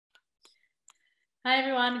Hi,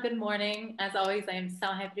 everyone. Good morning. As always, I am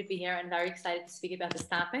so happy to be here and very excited to speak about this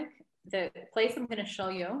topic. The place I'm going to show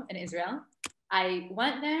you in Israel, I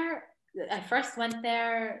first went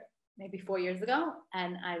there maybe 4 years ago,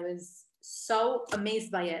 and I was so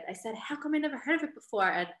amazed by it. I said, how come I never heard of it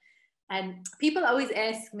before? And people always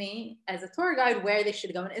ask me as a tour guide where they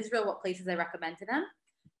should go in Israel, what places I recommend to them.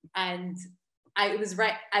 And I was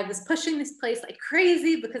right. I was pushing this place like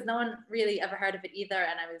crazy because no one really ever heard of it either.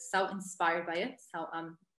 And I was so inspired by it. So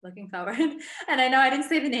I'm looking forward. And I know I didn't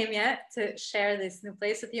say the name yet to share this new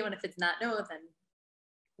place with you. And if it's not new, then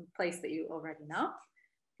a place that you already know.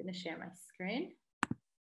 I'm going to share my screen.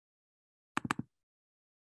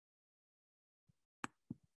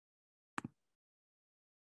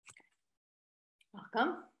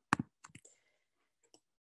 Welcome.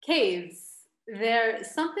 Caves.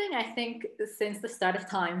 There's something I think since the start of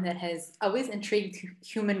time that has always intrigued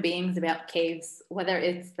human beings about caves, whether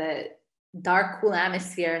it's the dark, cool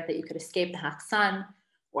atmosphere that you could escape the hot sun,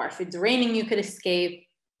 or if it's raining, you could escape.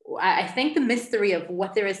 I think the mystery of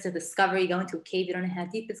what there is to discover, you go into a cave, you don't know how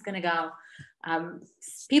deep it's going to go.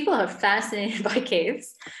 People are fascinated by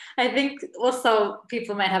caves. I think also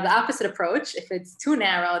people might have the opposite approach. If it's too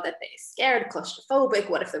narrow, that they're scared, claustrophobic,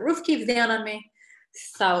 what if the roof caves down on me?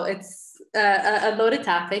 So it's a loaded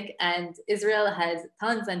topic, and Israel has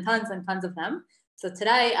tons and tons and tons of them. So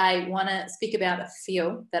today I want to speak about a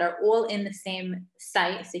few that are all in the same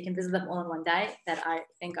site, so you can visit them all in one day, that I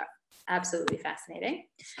think are absolutely fascinating.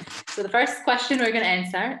 So the first question we're going to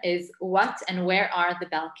answer is, what and where are the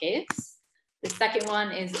Bell Caves? The second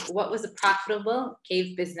one is, what was a profitable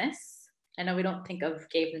cave business? I know we don't think of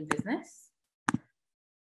caves in business.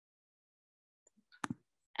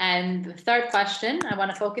 And the third question I want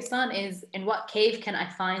to focus on is, in what cave can I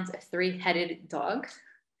find a three-headed dog?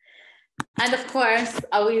 And of course,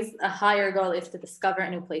 always a higher goal is to discover a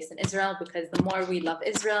new place in Israel, because the more we love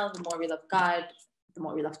Israel, the more we love God, the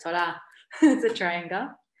more we love Torah. It's a triangle.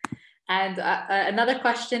 And another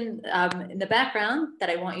question in the background that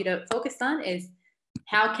I want you to focus on is,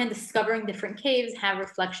 how can discovering different caves have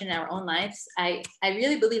reflection in our own lives? I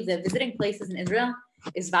really believe that visiting places in Israel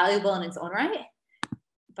is valuable in its own right.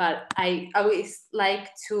 But I always like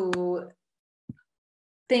to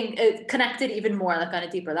think connected even more, like on a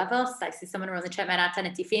deeper level. So I see someone around the chat, Maresha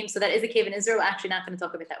and Tifim. So that is a cave in Israel. We're actually not going to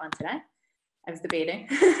talk about that one today. I was debating,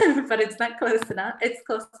 but it's not close enough. It's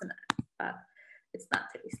close enough, but it's not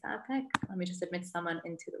today's topic. Let me just admit someone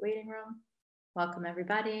into the waiting room. Welcome,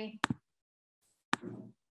 everybody.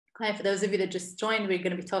 Okay, for those of you that just joined, we're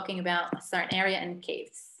going to be talking about a certain area and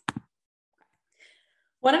caves.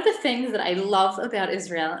 One of the things that I love about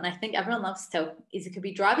Israel, and I think everyone loves too, is you could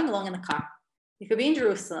be driving along in a car. You could be in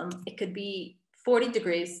Jerusalem. It could be 40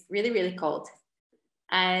 degrees, really, really cold.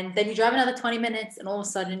 And then you drive another 20 minutes and all of a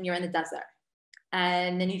sudden you're in the desert.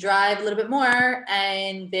 And then you drive a little bit more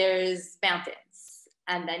and there's mountains.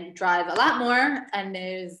 And then you drive a lot more and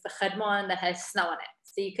there's the Chedmon that has snow on it.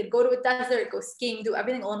 So you could go to a desert, go skiing, do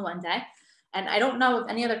everything all in one day. And I don't know of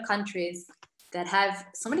any other countries that have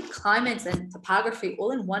so many climates and topography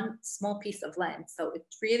all in one small piece of land. So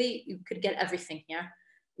it's really, you could get everything here.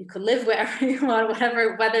 You could live wherever you want,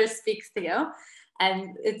 whatever weather speaks to you.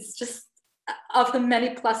 And it's just, of the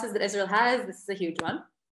many pluses that Israel has, this is a huge one.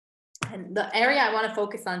 And the area I want to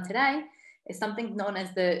focus on today is something known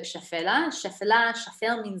as the Shafela.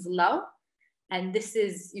 Shafel means low. And this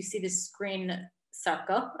is, you see this green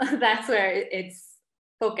circle. That's where it's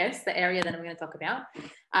focused, the area that I'm going to talk about.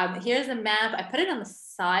 Here's a map. I put it on the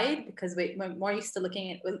side because we're used to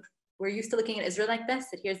looking at Israel like this.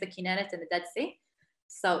 And here's the Kinneret and the Dead Sea.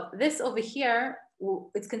 So this over here,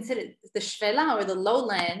 it's considered the Shvela, or the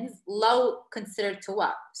lowlands, low considered to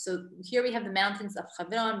what? So here we have the mountains of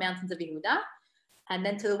Guvrin, mountains of Yehuda. And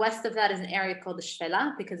then to the west of that is an area called the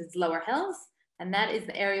Shvela because it's lower hills. And that is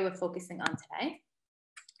the area we're focusing on today.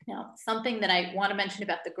 Now, something that I want to mention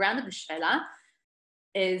about the ground of the Shvela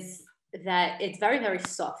is that it's very, very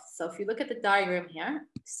soft. So if you look at the diagram here,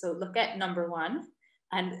 so look at number one.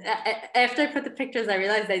 And after I put the pictures, I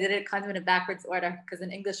realized I did it kind of in a backwards order, because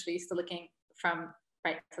in English, we're used to looking from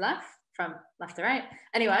right to left, from left to right.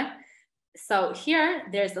 Anyway, so here,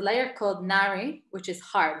 there's a layer called Nari, which is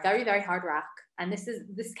hard, very, very hard rock. And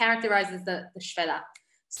this characterizes the Shvela.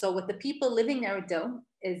 So what the people living there would do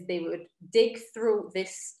is they would dig through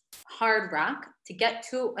this hard rock to get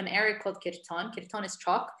to an area called kirton. Kirton is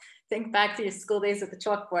chalk. Think back to your school days with the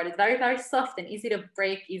chalkboard. It's very, very soft and easy to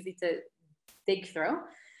break, easy to dig through.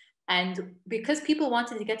 And because people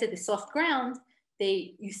wanted to get to the soft ground,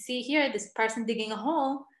 you see here this person digging a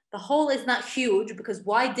hole. The hole is not huge, because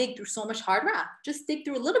why dig through so much hard rock? Just dig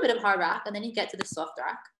through a little bit of hard rock and then you get to the soft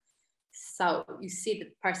rock. So you see the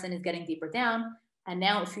person is getting deeper down. And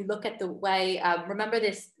now if you look at the way, remember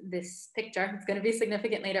this picture, it's going to be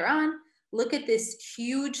significant later on. Look at this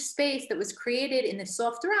huge space that was created in the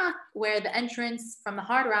soft rock where the entrance from the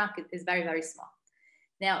hard rock is very, very small.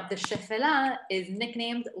 Now, the Shefela is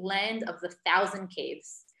nicknamed Land of the Thousand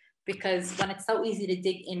Caves because when it's so easy to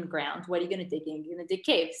dig in ground, what are you going to dig in? You're going to dig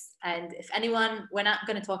caves. And if anyone, we're not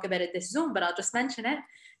going to talk about it this Zoom, but I'll just mention it.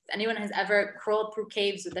 If anyone has ever crawled through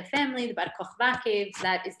caves with their family, the Bar Kokhba caves,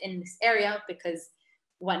 that is in this area because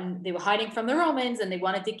when they were hiding from the Romans and they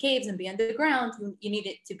wanted to dig caves and be underground, you need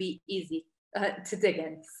it to be easy to dig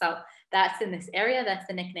in. So that's in this area. That's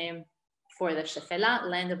the nickname for the Shefela,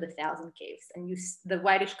 Land of the Thousand Caves. And the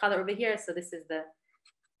whitish color over here, so this is the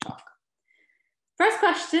chalk. First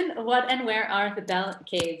question, what and where are the Bell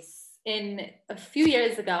Caves? A few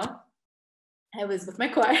years ago, I was with my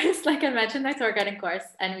course, like I mentioned, my tour guiding course,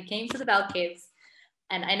 and we came to the Bell Caves,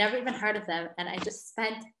 and I never even heard of them, and I just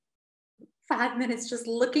spent 5 minutes just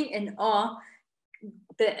looking in awe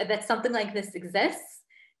that something like this exists.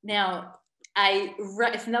 Now,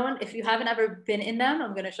 if you haven't ever been in them,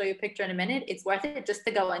 I'm going to show you a picture in a minute. It's worth it just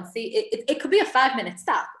to go and see. It could be a 5-minute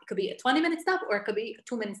stop. It could be a 20-minute stop, or it could be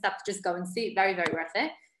a 2-minute stop to just go and see. Very, very worth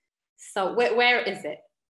it. So where is it?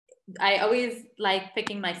 I always like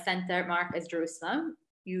picking my center mark as Jerusalem.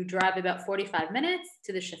 You drive about 45 minutes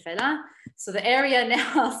to the Shefela. So the area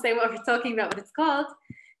now, I'll say what we're talking about, what it's called.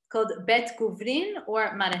 It's called Bet Guvrin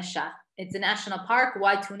or Maresha. It's a national park.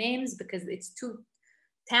 Why 2 names? Because it's 2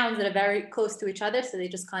 towns that are very close to each other, so they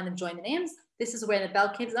just kind of join the names. This is where the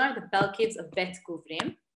Bell Caves are, the Bell Caves of Bet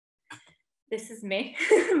Guvrin. This is me.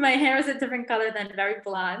 My hair is a different color than very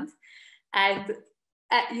blonde. And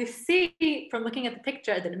you see from looking at the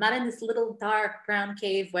picture that I'm not in this little dark brown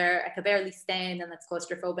cave where I could barely stand and that's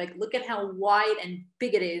claustrophobic. Look at how wide and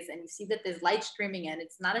big it is. And you see that there's light streaming in.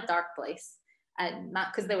 It's not a dark place, and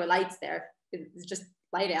not because there were lights there. It's just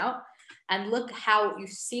light out. And look how you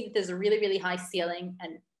see that there's a really, really high ceiling,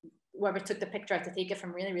 and whoever took the picture had to take it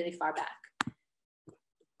from really, really far back.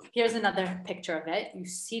 Here's another picture of it. You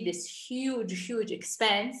see this huge, huge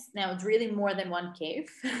expanse. Now it's really more than 1 cave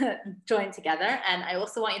joined together. And I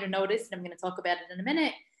also want you to notice, and I'm going to talk about it in a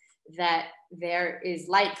minute, that there is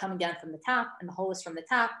light coming down from the top, and the hole is from the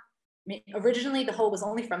top. I mean, originally the hole was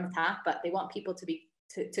only from the top, but they want people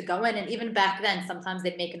to go in. And even back then, sometimes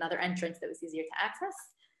they'd make another entrance that was easier to access.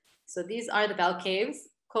 So these are the Bell Caves,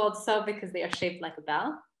 called so because they are shaped like a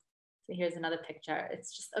bell. So here's another picture.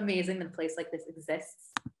 It's just amazing that a place like this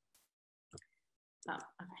exists. Oh,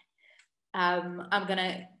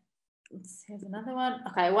 okay. Here's another one.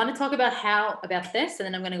 Okay, I want to talk about this, and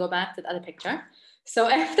then I'm gonna go back to the other picture. So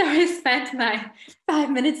after I spent my 5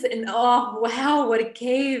 minutes in awe, wow, what a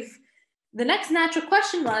cave. The next natural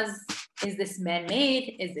question was, is this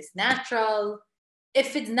man-made? Is this natural?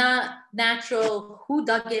 If it's not natural, who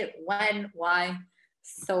dug it, when, why?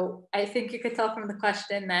 So I think you could tell from the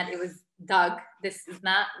question that it was dug. This is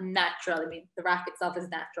not natural. I mean, the rock itself is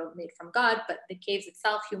natural, made from God, but the caves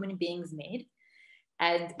itself, human beings made.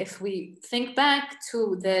 And if we think back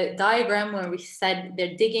to the diagram where we said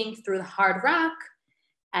they're digging through the hard rock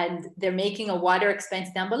and they're making a water expanse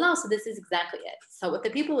down below, so this is exactly it. So what the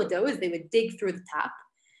people would do is they would dig through the top,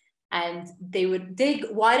 and they would dig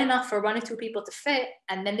wide enough for 1 or 2 people to fit,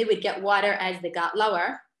 and then they would get water as they got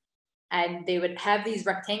lower, and they would have these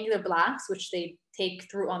rectangular blocks which they take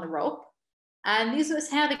through on the rope, and this was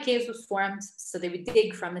how the caves was formed. So they would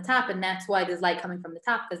dig from the top, and that's why there's light coming from the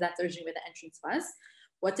top, because that's originally where the entrance was.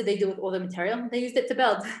 What did they do with all the material? They used it to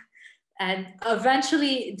build, and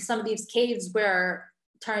eventually some of these caves were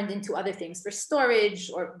turned into other things for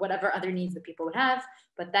storage or whatever other needs that people would have.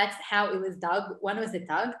 But that's how it was dug. When was it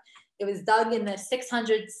dug? It was dug in the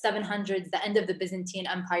 600s, 700s, the end of the Byzantine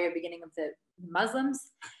Empire, beginning of the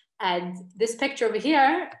Muslims. And this picture over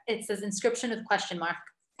here, it says inscription with question mark.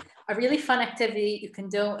 A really fun activity you can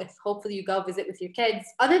do if hopefully you go visit with your kids,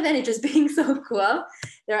 other than it just being so cool.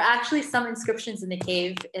 There are actually some inscriptions in the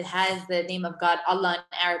cave. It has the name of God, Allah,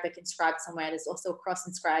 in Arabic inscribed somewhere. There's also a cross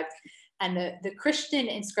inscribed. And the Christian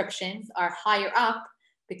inscriptions are higher up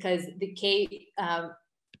because the cave,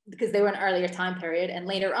 because they were an earlier time period. And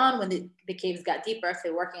later on, when the caves got deeper, if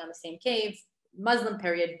they were working on the same caves, Muslim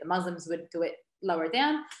period, the Muslims would do it lower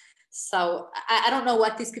down. So I don't know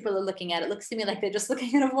what these people are looking at. It looks to me like they're just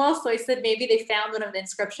looking at a wall. So I said maybe they found one of the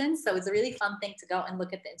inscriptions. So it's a really fun thing to go and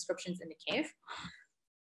look at the inscriptions in the cave.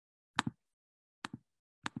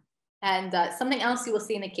 And something else you will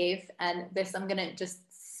see in the cave, and this I'm gonna just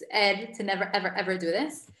add to never, ever, ever do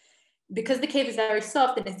this. Because the cave is very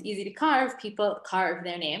soft and it's easy to carve, people carve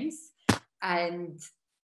their names. And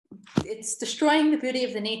it's destroying the beauty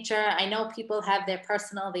of the nature. I know people have their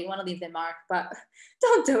personal, they want to leave their mark, but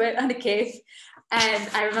don't do it on a cave. And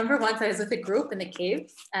I remember once I was with a group in the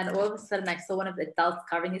caves, and all of a sudden I saw one of the adults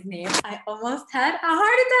carving his name. I almost had a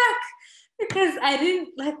heart attack because I didn't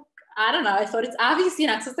like, I don't know, I thought it's obvious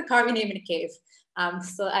you're not supposed to carve your name in a cave.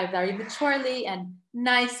 So I very maturely and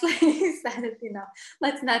nicely said,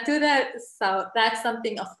 let's not do that. So that's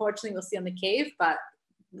something, unfortunately, we'll see on the cave, but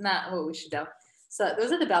not what we should do. So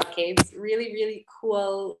those are the bell caves. Really, really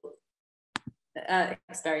cool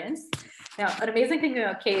experience. Now, an amazing thing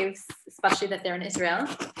about caves, especially that they're in Israel,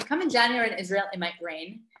 if you come in January in Israel, it might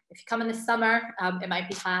rain. If you come in the summer, it might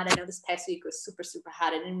be hot. I know this past week was super, super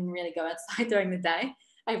hot. I didn't really go outside during the day.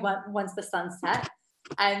 I went once the sun set.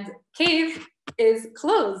 And cave is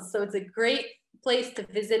closed. So it's a great place to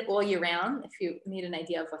visit all year round if you need an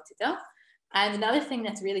idea of what to do. And another thing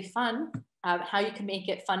that's really fun, how you can make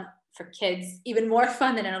it fun for kids, even more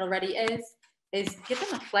fun than it already is give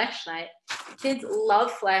them a flashlight. Kids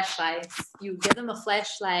love flashlights. You give them a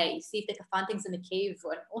flashlight, you see if they can find things in the cave,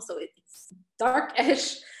 and also it's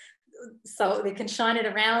dark-ish, so they can shine it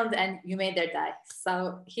around and you made their day.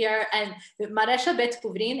 So here, and Maresha bet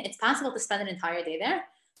Guvrin, it's possible to spend an entire day there.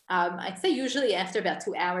 I'd say usually after about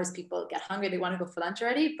 2 hours, people get hungry, they want to go for lunch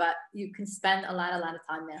already, but you can spend a lot of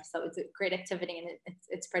time there. So it's a great activity, and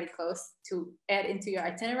it's pretty close to add into your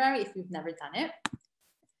itinerary if you've never done it.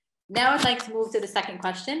 Now I'd like to move to the second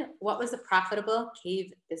question. What was a profitable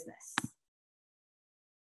cave business?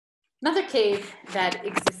 Another cave that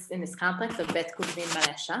exists in this complex of Bet Guvrin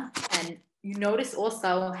Maresha, and you notice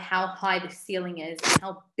also how high the ceiling is and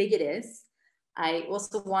how big it is. I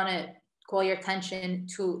also want to call your attention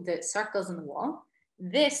to the circles in the wall.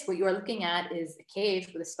 This, what you are looking at, is a cave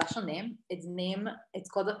with a special name. It's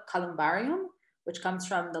called a columbarium, which comes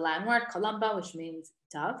from the Latin word columba, which means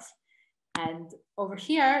dove. And over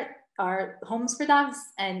here are homes for doves,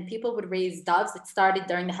 and people would raise doves. It started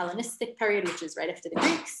during the Hellenistic period, which is right after the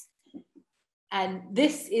Greeks. And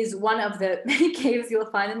this is one of the many caves you'll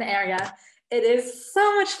find in the area. It is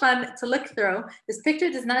so much fun to look through. This picture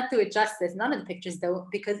does not do it justice, none of the pictures though,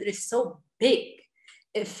 because it is so big.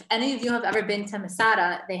 If any of you have ever been to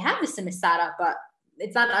Masada, they have this in Masada, but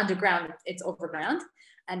it's not underground, it's overground,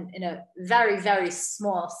 and in a very, very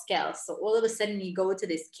small scale. So all of a sudden you go to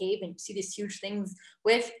this cave and you see these huge things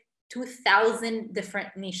with 2,000 different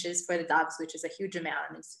niches for the doves, which is a huge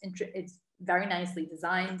amount. And it's very nicely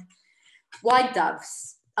designed. White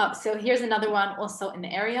doves. So here's another one also in the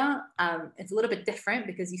area. It's a little bit different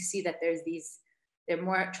because you see that they're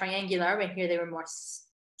more triangular. Right here, they were more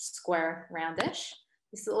square, roundish.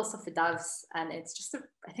 This is also for doves, and it's just,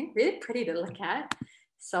 I think, really pretty to look at.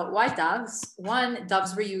 So white doves.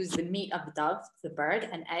 Doves were used the meat of the dove, the bird,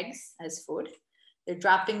 and eggs as food. Their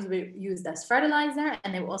droppings were used as fertilizer,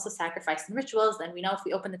 and they were also sacrificed in rituals. And we know if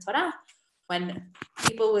we open the Torah, when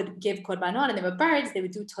people would give korbanot and they were birds, they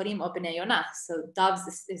would do torim or b'nei yonah. So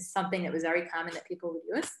doves is something that was very common that people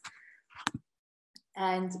would use.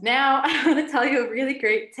 And now I want to tell you a really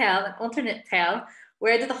great tale, an alternate tale.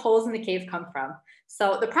 Where did the holes in the cave come from?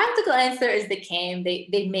 So the practical answer is they came,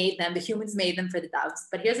 they made them, the humans made them for the doves.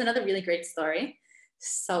 But here's another really great story.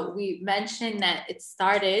 So we mentioned that it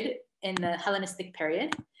started in the Hellenistic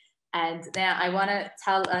period. And now I want to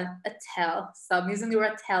tell a tale. So I'm using the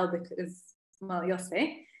word tale because, well, you'll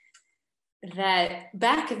see that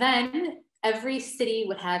back then, every city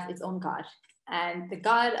would have its own god. And the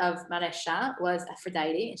god of Maresha was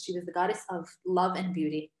Aphrodite, and she was the goddess of love and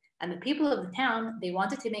beauty. And the people of the town, they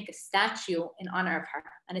wanted to make a statue in honor of her.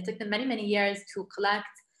 And it took them many, many years to collect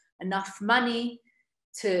enough money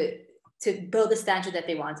to build a statue that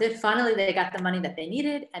they wanted. Finally, they got the money that they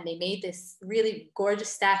needed, and they made this really gorgeous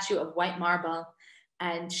statue of white marble.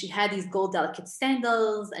 And she had these gold delicate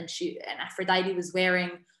sandals, and Aphrodite was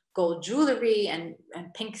wearing gold jewelry and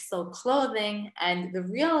pink silk clothing. And the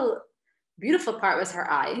real beautiful part was her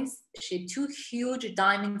eyes. She had 2 huge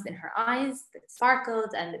diamonds in her eyes that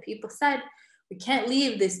sparkled, and the people said, we can't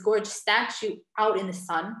leave this gorgeous statue out in the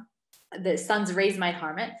sun. The sun's rays might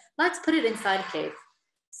harm it. Let's put it inside a cave.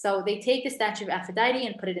 So they take the statue of Aphrodite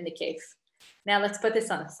and put it in the cave. Now let's put this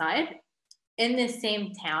on the side. In this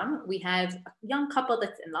same town, we have a young couple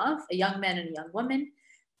that's in love, a young man and a young woman.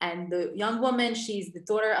 And the young woman, she's the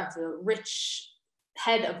daughter of the rich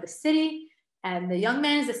head of the city. And the young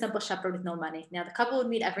man is a simple shepherd with no money. Now the couple would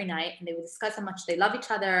meet every night and they would discuss how much they love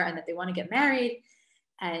each other and that they want to get married.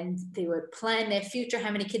 And they would plan their future,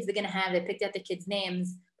 how many kids they're going to have. They picked out the kids'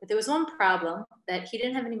 names. But there was one problem, that he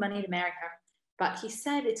didn't have any money to marry her. But he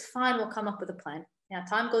said, it's fine, we'll come up with a plan. Now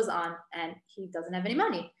time goes on and he doesn't have any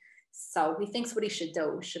money. So he thinks what he should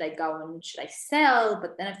do. Should I go and should I sell?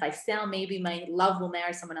 But then if I sell, maybe my love will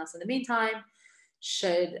marry someone else in the meantime.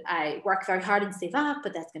 Should I work very hard and save up?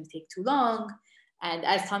 But that's going to take too long. And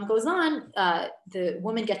as time goes on, the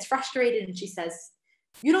woman gets frustrated and she says,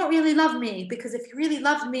 you don't really love me, because if you really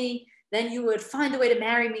loved me, then you would find a way to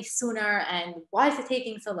marry me sooner. And why is it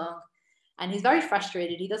taking so long? And he's very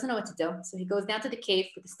frustrated. He doesn't know what to do. So he goes down to the cave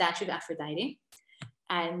with the statue of Aphrodite.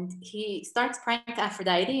 And he starts praying to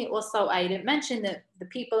Aphrodite. Also, I didn't mention that the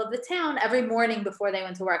people of the town, every morning before they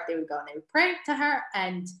went to work, they would go and they would pray to her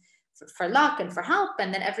and for luck and for help.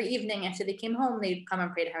 And then every evening after they came home, they'd come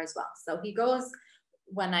and pray to her as well. So he goes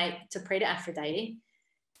one night to pray to Aphrodite.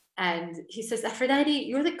 And he says, Aphrodite,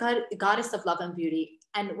 you're the goddess of love and beauty.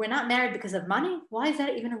 And we're not married because of money. Why is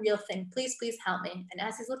that even a real thing? Please, please help me. And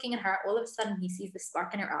as he's looking at her, all of a sudden he sees the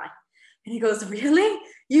spark in her eye. And he goes, really?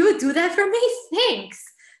 You would do that for me? Thanks.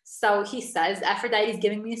 So he says, Aphrodite is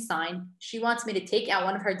giving me a sign. She wants me to take out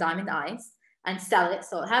one of her diamond eyes and sell it.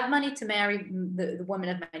 So I'll have money to marry the woman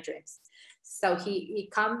of my dreams. So he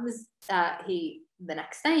comes, the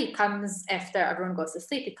next day, he comes after everyone goes to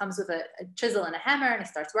sleep. He comes with a chisel and a hammer and he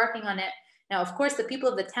starts working on it. Now, of course, the people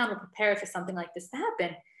of the town were prepared for something like this to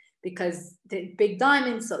happen because the big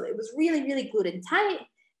diamonds, so it was really, really glued in tight.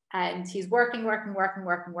 And he's working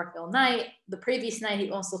all night. The previous night,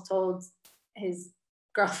 he also told his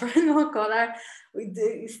girlfriend, we'll call her,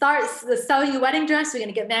 start selling a wedding dress. We're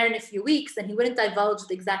going to get married in a few weeks. And he wouldn't divulge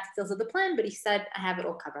the exact details of the plan, but he said, I have it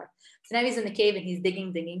all covered. So now he's in the cave and he's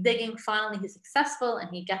digging. Finally, he's successful and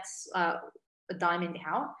he gets a diamond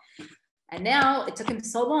out. And now it took him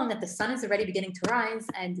so long that the sun is already beginning to rise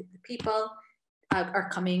and the people are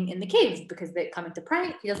coming in the cave because they're coming to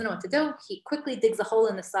pray. He doesn't know what to do. He quickly digs a hole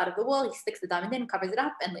in the side of the wall. He sticks the diamond in, covers it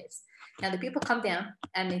up, and leaves. Now the people come down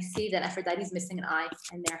and they see that Aphrodite's missing an eye,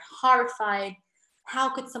 and they're horrified. How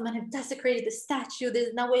could someone have desecrated the statue?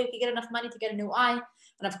 There's no way we could get enough money to get a new eye.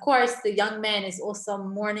 And of course, the young man is also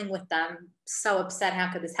mourning with them, so upset.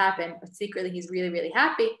 How could this happen? But secretly, he's really, really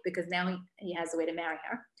happy because now he has a way to marry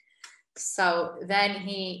her. So then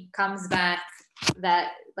he comes back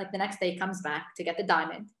the next day he comes back to get the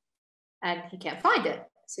diamond and he can't find it.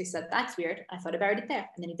 So he said, that's weird. I thought I buried it there.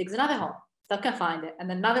 And then he digs another hole. Still can't find it. And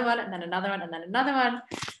then another one, and then another one, and then another one.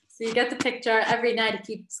 So you get the picture. Every night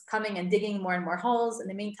he keeps coming and digging more and more holes. In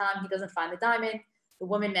the meantime, he doesn't find the diamond. The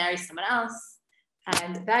woman marries someone else.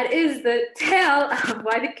 And that is the tale of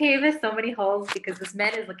why the cave has so many holes, because this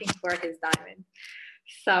man is looking for his diamond.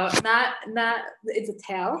 So it's a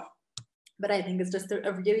tale, but I think it's just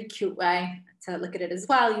a really cute way to look at it as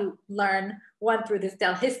well. You learn through this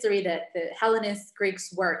tale history that the Hellenist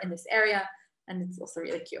Greeks were in this area, and it's also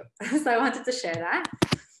really cute. So I wanted to share that.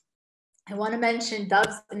 I want to mention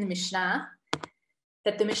doves in the Mishnah,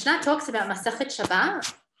 that the Mishnah talks about Masechet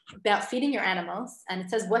Shabbat, about feeding your animals, and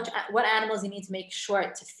it says what animals you need to make sure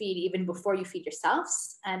to feed even before you feed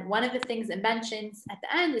yourselves. And one of the things it mentions at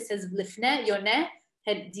the end, it says Lifne Yoneh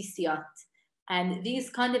Hedisiot. And these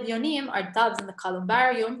kind of yonim are doves in the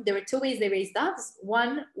columbarium. There were two ways they raised doves.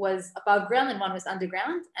 One was above ground and one was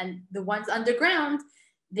underground. And the ones underground,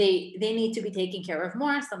 they need to be taken care of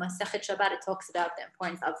more. So Masechet Shabbat, it talks about the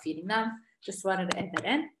importance of feeding them. Just wanted to add that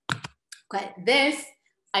in. Okay, this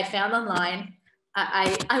I found online.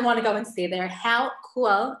 I want to go and stay there. How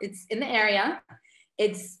cool. It's in the area.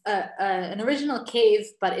 It's an original cave,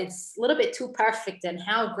 but it's a little bit too perfect. And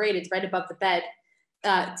how great, it's right above the bed.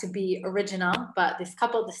 To be original, but this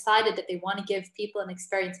couple decided that they want to give people an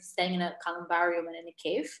experience of staying in a columbarium and in a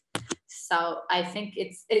cave. So I think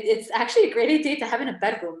it's actually a great idea to have in a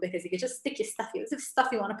bedroom, because you can just stick your stuff. You have stuff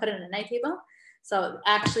you want to put in a night table. So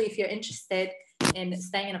actually, if you're interested in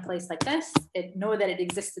staying in a place like this, know that it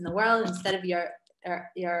exists in the world instead of your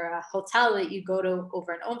hotel that you go to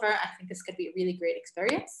over and over. I think this could be a really great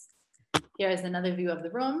experience. Here is another view of the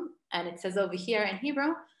room, and it says over here in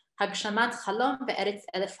Hebrew, Hagshamat Chalom be'eretz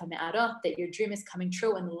elef ha'me'arot, that your dream is coming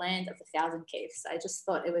true in the land of 1,000 caves. I just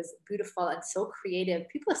thought it was beautiful and so creative.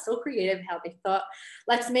 People are so creative how they thought,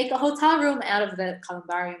 let's make a hotel room out of the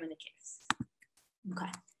columbarium and the caves.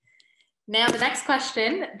 Okay. Now the next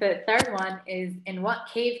question, the third one, is in what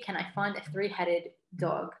cave can I find a three-headed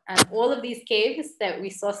dog? And all of these caves that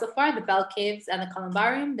we saw so far, the Bell Caves and the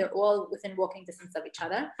columbarium, they're all within walking distance of each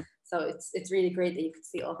other. So it's really great that you could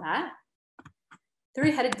see all that.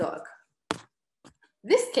 Three-headed dog.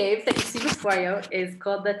 This cave that you see before you is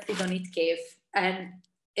called the Tzidonit Cave. And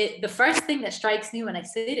the first thing that strikes me when I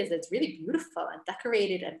see it is it's really beautiful and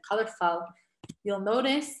decorated and colorful. You'll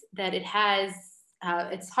notice that it has,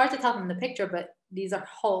 it's hard to tell from the picture, but these are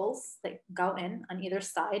holes that go in on either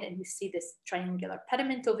side. And you see this triangular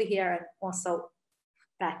pediment over here, and also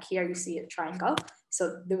back here, you see a triangle.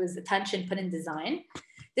 So there was attention put in design.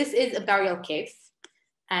 This is a burial cave.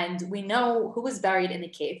 And we know who was buried in the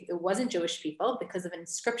cave. It wasn't Jewish people because of an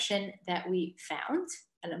inscription that we found.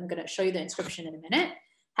 And I'm going to show you the inscription in a minute.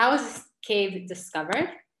 How was this cave discovered?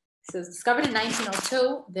 So it was discovered in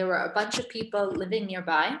 1902. There were a bunch of people living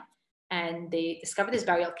nearby, and they discovered this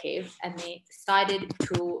burial cave, and they decided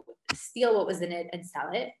to steal what was in it and sell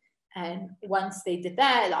it. And once they did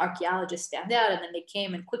that, the archaeologists found out, and then they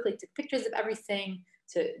came and quickly took pictures of everything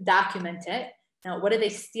to document it. Now, what are they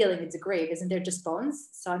stealing? It's a grave. Isn't there just bones?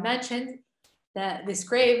 So I mentioned that this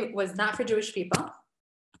grave was not for Jewish people.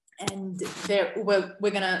 And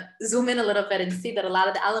we're going to zoom in a little bit and see that a lot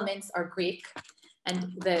of the elements are Greek.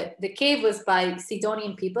 And the cave was by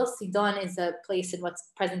Sidonian people. Sidon is a place in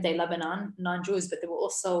what's present-day Lebanon, non-Jews, but there were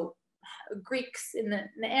also Greeks in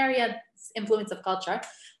the area, influence of culture.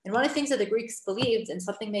 And one of the things that the Greeks believed, and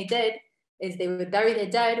something they did, is they would bury their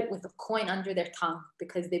dead with a coin under their tongue,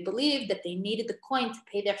 because they believed that they needed the coin to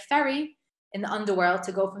pay their ferry in the underworld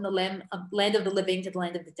to go from the land of the living to the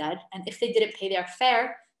land of the dead. And if they didn't pay their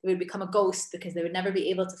fare, they would become a ghost, because they would never be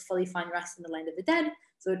able to fully find rest in the land of the dead.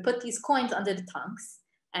 So they would put these coins under the tongues,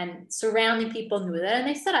 and surrounding people knew that. And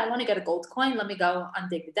they said, I want to get a gold coin. Let me go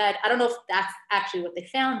undig the dead. I don't know if that's actually what they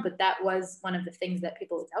found, but that was one of the things that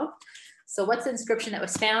people would know. So what's the inscription that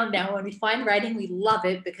was found? Now, when we find writing, we love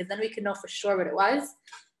it, because then we can know for sure what it was.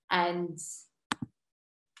 And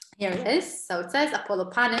here it is. So it says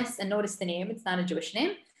Apollopanis, and notice the name. It's not a Jewish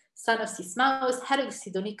name. Son of Sismaos, head of the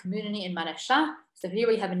Sidonic community in Maresha. So here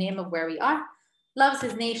we have a name of where we are. Loves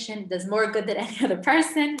his nation, does more good than any other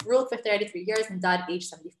person, ruled for 33 years and died at age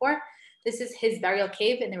 74. This is his burial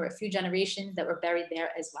cave, and there were a few generations that were buried there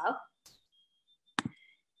as well.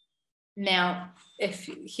 Now, if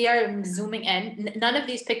here I'm zooming in, none of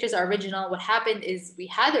these pictures are original. What happened is we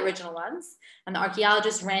had the original ones, and the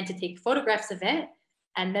archaeologists ran to take photographs of it,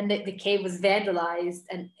 and then the cave was vandalized,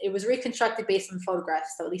 and it was reconstructed based on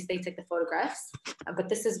photographs. So at least they took the photographs, but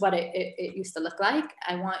this is what it used to look like.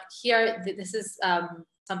 I want here, this is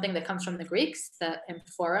something that comes from the Greeks, the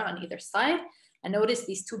amphora on either side. And notice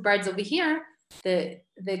these two birds over here. The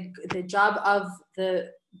job of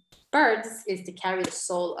the birds is to carry the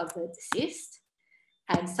soul of the deceased.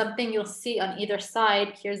 And something you'll see on either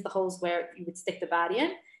side, here's the holes where you would stick the body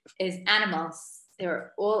in, is animals. There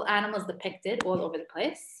are all animals depicted all over the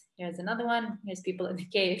place. Here's another one. Here's people in the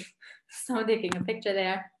cave. Someone taking a picture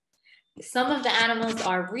there. Some of the animals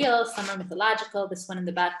are real, some are mythological. This one in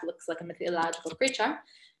the back looks like a mythological creature.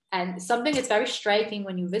 And something that's very striking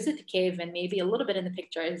when you visit the cave, and maybe a little bit in the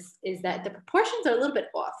picture, is that the proportions are a little bit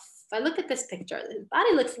off. If I look at this picture, his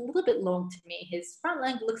body looks a little bit long to me. His front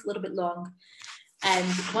leg looks a little bit long. And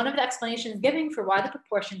one of the explanations given for why the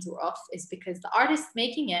proportions were off is because the artists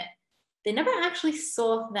making it, they never actually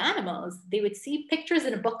saw the animals. They would see pictures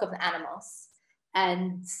in a book of the animals.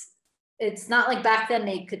 And it's not like back then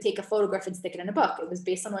they could take a photograph and stick it in a book. It was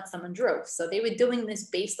based on what someone drew. So they were doing this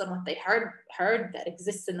based on what they heard that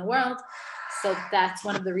exists in the world. So that's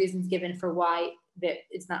one of the reasons given for why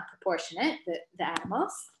it's not proportionate, the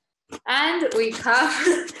animals. And we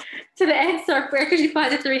come to the answer, where could you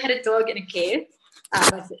find a three-headed dog in a cave? I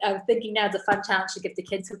was thinking now it's a fun challenge to give to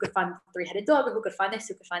kids who could find a three-headed dog, or who could find this,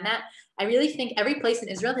 who could find that. I really think every place in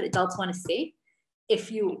Israel that adults want to see, if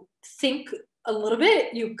you think a little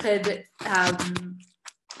bit, you could come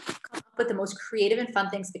up with the most creative and fun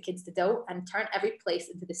things for kids to do, and turn every place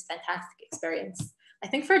into this fantastic experience. I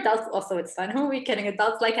think for adults also it's fun. Who are we kidding?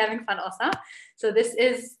 Adults like having fun also. So this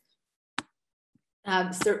is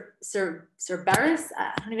Sir Eress.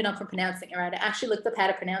 I don't even know if I'm pronouncing it right. I actually looked up how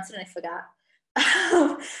to pronounce it and I forgot.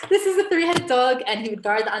 This is a three-headed dog, and he would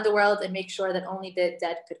guard the underworld and make sure that only the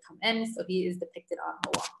dead could come in. So he is depicted on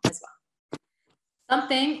the wall as well.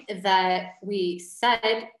 Something that we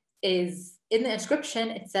said is in the inscription,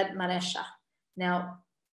 it said Maresha. Now,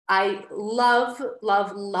 I love,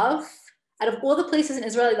 love, love. Out of all the places in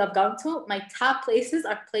Israel I love going to, my top places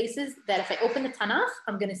are places that if I open the Tanakh,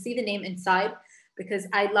 I'm going to see the name inside, because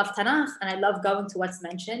I love Tanakh and I love going to what's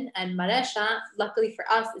mentioned. And Maresha, luckily for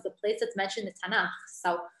us, is a place that's mentioned in the Tanakh.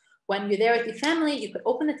 So when you're there with your family, you could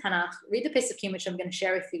open the Tanakh, read the Pesukim, which I'm going to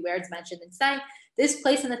share with you where it's mentioned, and say, this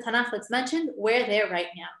place in the Tanakh that's mentioned, we're there right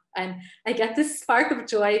now. And I get this spark of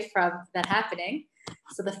joy from that happening.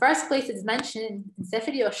 So the first place it's mentioned in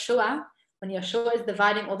Sefer Yoshua, when Yoshua is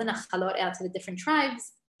dividing all the Nachalot out to the different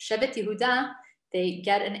tribes, Shevet Yehuda, they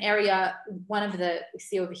get an area, one of the, we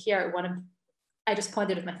see over here, I just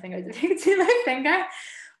pointed with my finger, you can see my finger.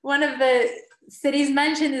 One of the cities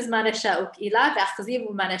mentioned is Maresha, Ukila,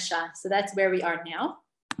 Maresha. So that's where we are now.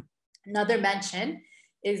 Another mention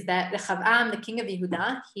is that Rechavam, the king of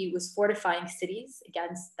Yehuda, he was fortifying cities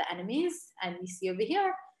against the enemies. And we see over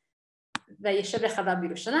here, Vayeshev Rechavam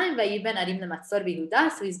Yerushalayim, Vayiben Arim Lematzor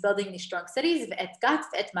Yehuda. So he's building these strong cities, Ve'et Gat,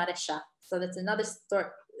 Ve'et Maresha. So that's another story,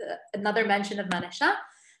 another mention of Maresha.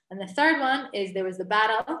 And the third one is there was the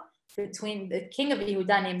battle between the king of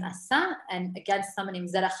Yehuda named Asa and against someone named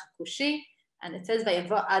Zerach HaKushi. And it says,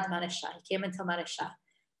 Vayavo Ad Maresha. He came until Maresha.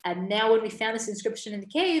 And now when we found this inscription in the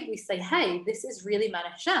cave, we say, hey, this is really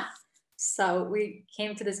Maresha. So we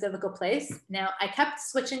came to this biblical place. Now, I kept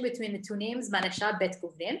switching between the two names, Maresha, Bet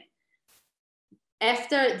Guvrin.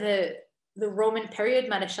 After the Roman period,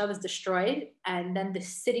 Maresha was destroyed, and then the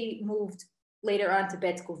city moved later on to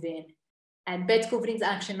Bet Guvrin. And Bet Guvrin is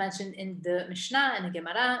actually mentioned in the Mishnah and the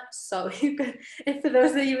Gemara. So you could, if for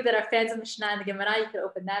those of you that are fans of Mishnah and the Gemara, you could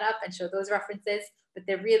open that up and show those references. But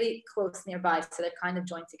they're really close nearby, so they're kind of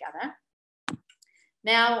joined together.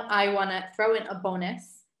 Now I want to throw in a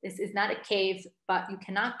bonus. This is not a cave, but you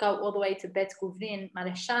cannot go all the way to Bet Guvrin,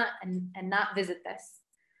 Maresha, and not visit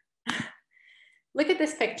this. Look at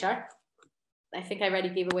this picture. I think I already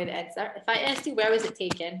gave away the answer. If I asked you where was it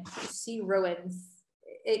taken, you see ruins.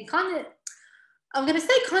 It kind of, I'm going to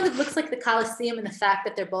say kind of looks like the Colosseum in the fact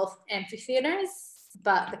that they're both amphitheaters,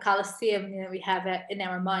 but the Colosseum, you know, we have it in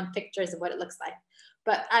our mind, pictures of what it looks like.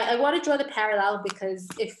 But I want to draw the parallel because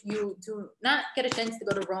if you do not get a chance to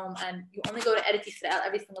go to Rome and you only go to Eress Yisrael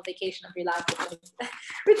every single vacation of your life,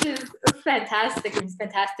 which is fantastic. It's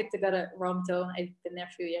fantastic to go to Rome too. I've been there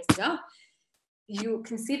a few years ago. You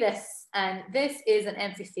can see this, and this is an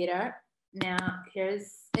amphitheater. Now,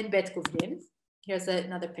 here's in Bet Guvrin. Here's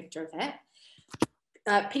another picture of it.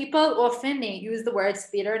 People often use the words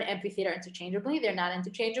theater and amphitheater interchangeably. They're not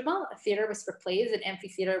interchangeable. A theater was for plays. An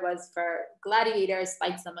amphitheater was for gladiators,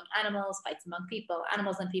 fights among animals, fights among people,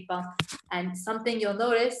 animals and people. And something you'll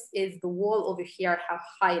notice is the wall over here, how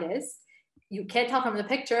high it is. You can't tell from the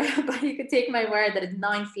picture, but you could take my word that it's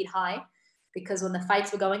 9 feet high, because when the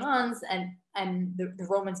fights were going on and the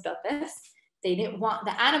Romans built this, they didn't want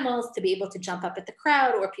the animals to be able to jump up at the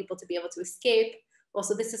crowd or people to be able to escape.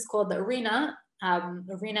 Also, this is called the arena.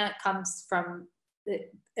 Arena comes from,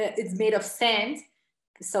 it's made of sand,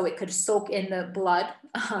 so it could soak in the blood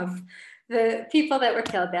of the people that were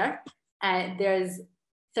killed there. And there's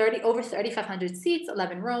over 3,500 seats,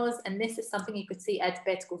 11 rows, and this is something you could see at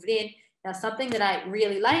Bet Guvrin. Now, something that I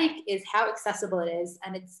really like is how accessible it is,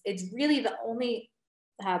 and it's really the only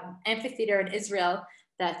amphitheater in Israel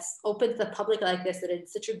that's open to the public like this, that in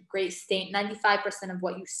such a great state. 95% of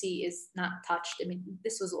what you see is not touched. I mean,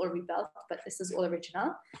 this was all rebuilt, but this is all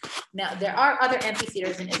original. Now, there are other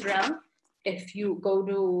amphitheaters in Israel. If you go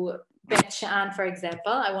to Bet She'an, for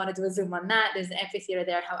example, I want to do a zoom on that. There's an amphitheater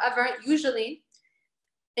there. However, usually,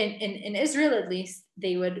 in Israel at least,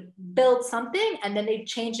 they would build something and then they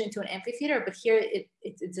change it into an amphitheater, but here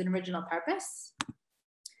it's an original purpose.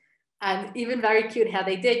 And even very cute how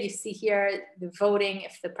they did. You see here the voting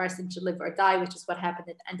if the person should live or die, which is what happened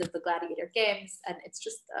at the end of the gladiator games. And it's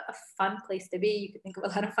just a fun place to be. You could think of a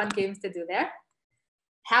lot of fun games to do there.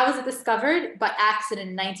 How was it discovered? By accident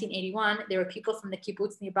in 1981. There were people from the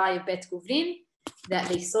kibbutz nearby of Bet Guvrin that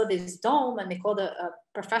they saw this dome and they called a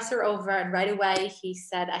professor over, and right away he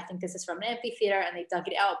said, I think this is from an amphitheater, and they dug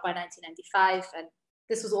it out by 1995, and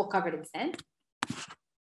this was all covered in sand.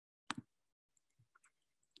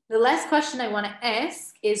 The last question I want to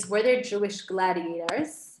ask is, were there Jewish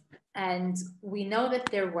gladiators? And we know that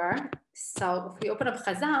there were. So if we open up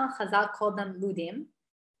Chazal called them Ludim,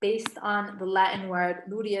 based on the Latin word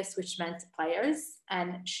ludius, which meant players.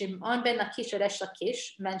 And Shimon ben Lakish, Eress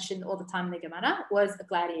Lakish, mentioned all the time in the Gemara, was a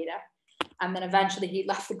gladiator. And then eventually he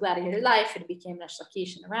left the gladiator life and became Eress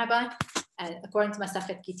Lakish and a rabbi. And according to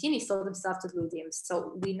Masachet Gittin, he sold himself to Ludim.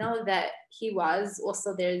 So we know that he was.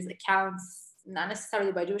 Also, there's accounts, not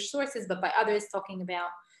necessarily by Jewish sources, but by others talking about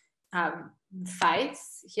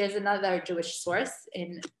fights. Here's another Jewish source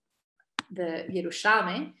in the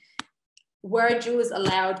Yerushalmi. Were Jews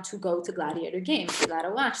allowed to go to gladiator games, allowed to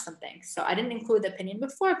watch something? So I didn't include the opinion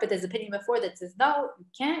before, but there's opinion before that says, no, you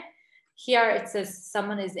can't. Here it says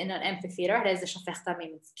someone is in an amphitheater,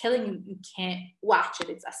 it's killing you, you can't watch it,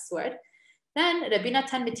 it's asur. Then Rabbi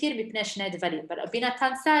Natan mitir mipnei shnei dvarim. But Rabbi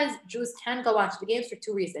Natan says Jews can go watch the games for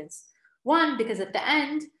 2 reasons. One, because at the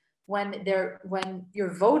end, when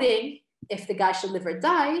you're voting, if the guy should live or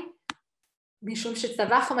die, so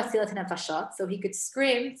he could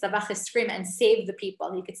scream, tzavach is scream and save the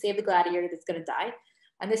people. He could save the gladiator that's going to die.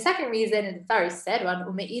 And the second reason, and the Thari said,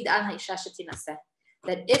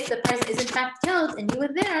 that if the person is in fact killed and you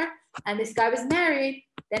were there and this guy was married,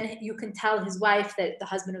 then you can tell his wife that the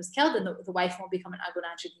husband was killed and the wife won't become an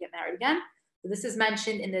agunah and she can get married again. So this is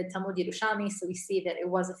mentioned in the Talmud Yerushalmi, so we see that it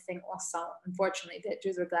was a thing also, unfortunately, that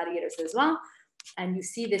Jews were gladiators as well. And you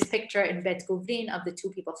see this picture in Bet Guvrin of the two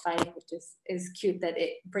people fighting, which is cute that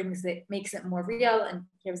it makes it more real. And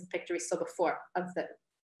here's the picture we saw before of the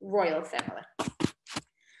royal family.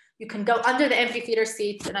 You can go under the amphitheater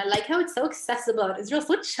seats, and I like how it's so accessible. In Israel,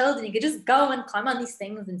 so chilled, you can just go and climb on these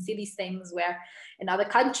things and see these things where in other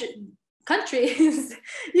countries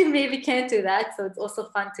you maybe can't do that. So it's also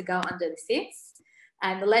fun to go under the seats.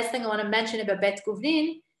 And the last thing I want to mention about Bet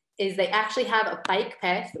Guvrin is they actually have a bike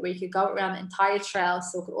path where you could go around the entire trail.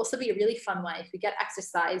 So it could also be a really fun way. If you get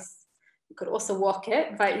exercise, you could also walk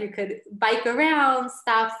it, but you could bike around,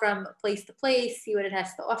 stop from place to place, see what it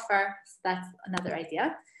has to offer. So that's another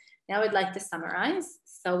idea. Now I'd like to summarize.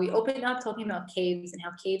 So we opened up talking about caves and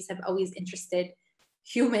how caves have always interested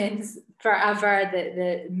humans forever,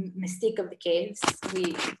 the mystique of the caves.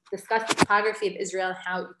 We discussed the topography of Israel,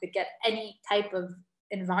 how you could get any type of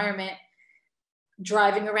environment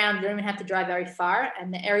driving around. You don't even have to drive very far.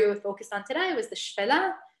 And the area we focused on today was the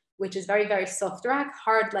Shfela, which is very, very soft rock,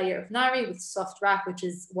 hard layer of Nari with soft rock, which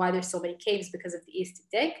is why there's so many caves because of the east to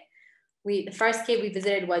dig. The first cave we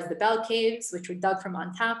visited was the Bell Caves, which we dug from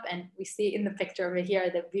on top, and we see in the picture over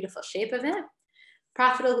here the beautiful shape of it.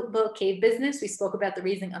 Profitable cave business, we spoke about the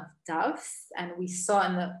raising of doves, and we saw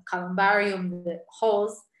in the columbarium, the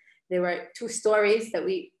holes, there were two stories that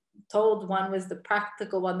we told. One was the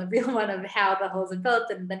practical one, the real one of how the holes are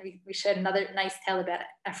built, and then we shared another nice tale about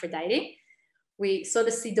Aphrodite. We saw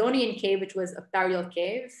the Sidonian cave, which was a burial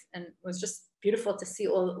cave, and it was just beautiful to see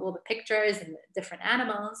all the pictures and the different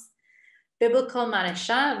animals. Biblical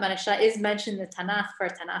Maresha. Maresha is mentioned in the Tanakh for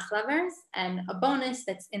Tanakh lovers, and a bonus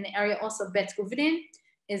that's in the area also, Bet Guvrin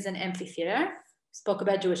is an amphitheater. We spoke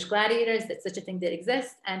about Jewish gladiators, that such a thing did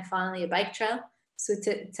exist, and finally a bike trail. So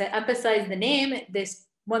to emphasize the name, this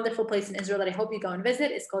wonderful place in Israel that I hope you go and visit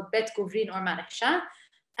is called Bet Guvrin or Maresha.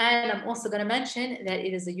 And I'm also going to mention that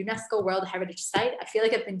it is a UNESCO World Heritage Site. I feel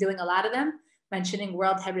like I've been doing a lot of them, mentioning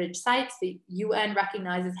World Heritage Sites. The UN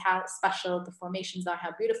recognizes how special the formations are,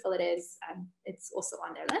 how beautiful it is, and it's also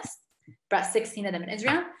on their list. About 16 of them in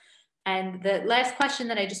Israel. And the last question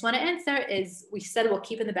that I just want to answer is, we said we'll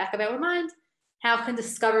keep in the back of our mind, how can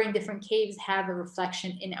discovering different caves have a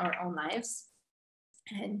reflection in our own lives?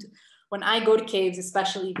 And when I go to caves,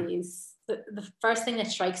 especially these, the first thing that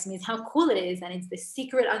strikes me is how cool it is, and it's the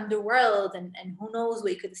secret underworld, and who knows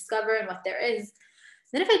what you could discover and what there is.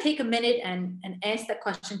 Then if I take a minute and ask that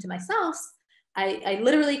question to myself, I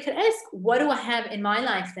literally could ask, what do I have in my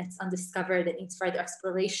life that's undiscovered, that needs further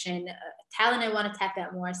exploration, a talent I want to tap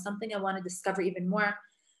out more, something I want to discover even more,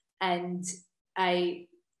 and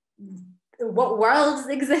what worlds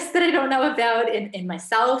exist that I don't know about in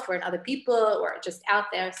myself or in other people or just out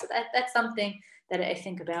there. So that's something that I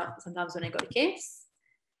think about sometimes when I go to caves.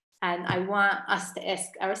 And I want us to ask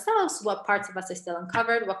ourselves what parts of us are still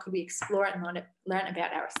uncovered, what could we explore and learn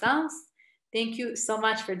about ourselves. Thank you so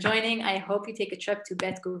much for joining. I hope you take a trip to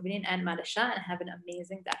Bet Guvrin and Maresha and have an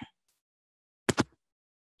amazing day.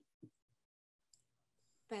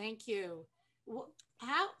 Thank you.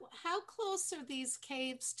 How close are these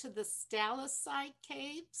caves to the Stalactite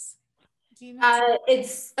caves? Do you know?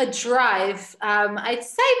 It's a drive. I'd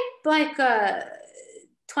say like a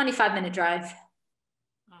 25-minute drive.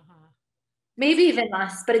 Maybe even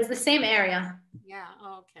less, but it's the same area. Yeah,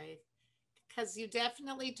 okay. Because you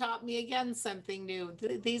definitely taught me again something new.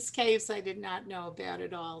 These caves I did not know about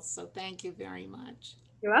at all. So thank you very much.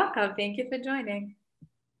 You're welcome. Thank you for joining.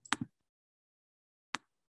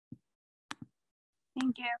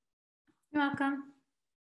 Thank you. You're welcome.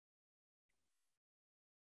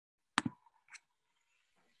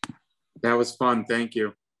 That was fun. Thank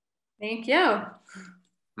you. Thank you.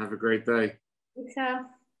 Have a great day. You too.